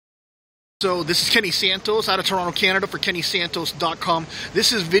So this is Kenny Santos out of Toronto, Canada for KennySantos.com.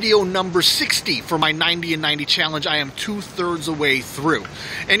 This is video number 60 for my 90 and 90 challenge. I am 2/3 away through.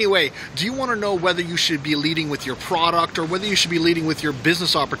 Anyway, do you want to know whether you should be leading with your product or whether you should be leading with your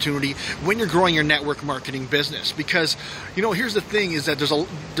business opportunity when you're growing your network marketing business? Because, you know, here's the thing is that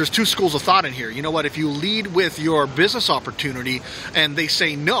there's two schools of thought in here. You know what, if you lead with your business opportunity and they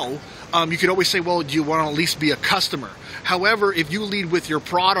say no, you could always say, well, do you want to at least be a customer? However, if you lead with your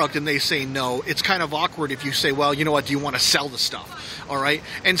product and they say no, it's kind of awkward if you say, well, you know what, do you want to sell the stuff? All right.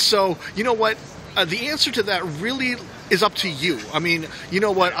 And so, you know what? The answer to that really is up to you. I mean, you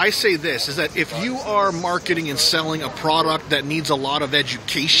know what? I say this, is that if you are marketing and selling a product that needs a lot of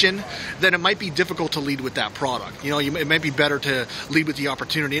education, then it might be difficult to lead with that product. You know, it might be better to lead with the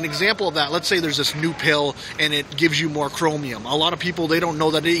opportunity. An example of that, let's say there's this new pill and it gives you more chromium. A lot of people, they don't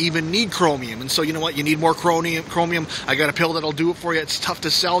know that they even need chromium. And so, you know what? You need more chromium. I got a pill that'll do it for you. It's tough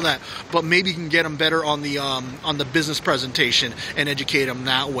to sell that, but maybe you can get them better on the business presentation and educate them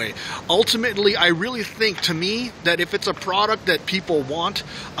that way. Ultimately, I really think, to me, that if it's a product that people want,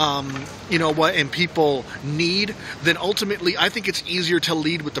 you know what, and people need, then ultimately I think it's easier to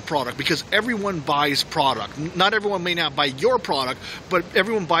lead with the product, because everyone buys product. Not everyone may not buy your product, but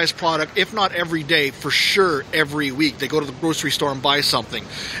everyone buys product, if not every day, for sure every week. They go to the grocery store and buy something.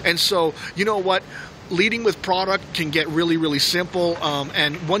 And so, you know what? Leading with product can get really, really simple,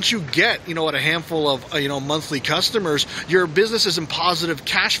 and once you get, you know, a handful of, you know, monthly customers, your business is in positive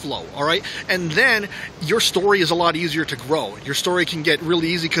cash flow, all right? And then your story is a lot easier to grow. Your story can get really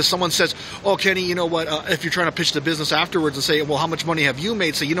easy because someone says, oh, Kenny, you know what, if you're trying to pitch the business afterwards and say, well, how much money have you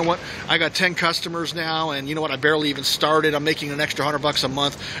made? Say, you know what, I got 10 customers now, and you know what, I barely even started. I'm making an extra $100 a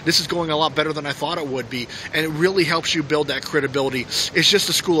month. This is going a lot better than I thought it would be, and it really helps you build that credibility. It's just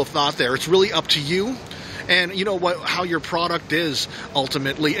a school of thought there. It's really up to you. And you know what, how your product is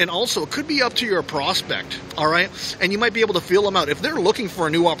ultimately. And also, it could be up to your prospect, all right? And you might be able to feel them out. If they're looking for a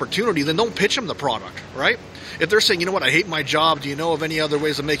new opportunity, then don't pitch them the product, right? If they're saying, you know what, I hate my job, do you know of any other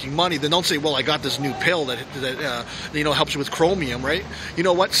ways of making money? Then don't say, well, I got this new pill that you know, helps you with chromium, right? You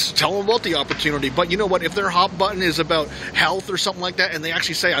know what, tell them about the opportunity. But you know what, if their hot button is about health or something like that, and they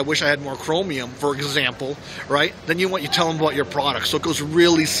actually say, I wish I had more chromium, for example, right? Then you know what, you tell them about your product. So it goes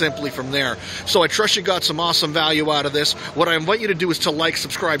really simply from there. So I trust you got some awesome value out of this. What I invite you to do is to like,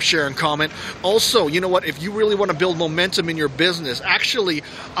 subscribe, share, and comment. Also, you know what, if you really want to build momentum in your business, I actually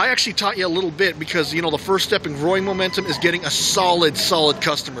taught you a little bit, because, you know, the first step in growing momentum is getting a solid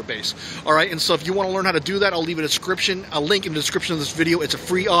customer base. All right, and so if you want to learn how to do that, I'll leave a link in the description of this video. It's a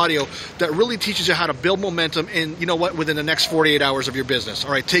free audio that really teaches you how to build momentum in, you know what, within the next 48 hours of your business.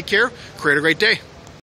 All right, take care, create a great day.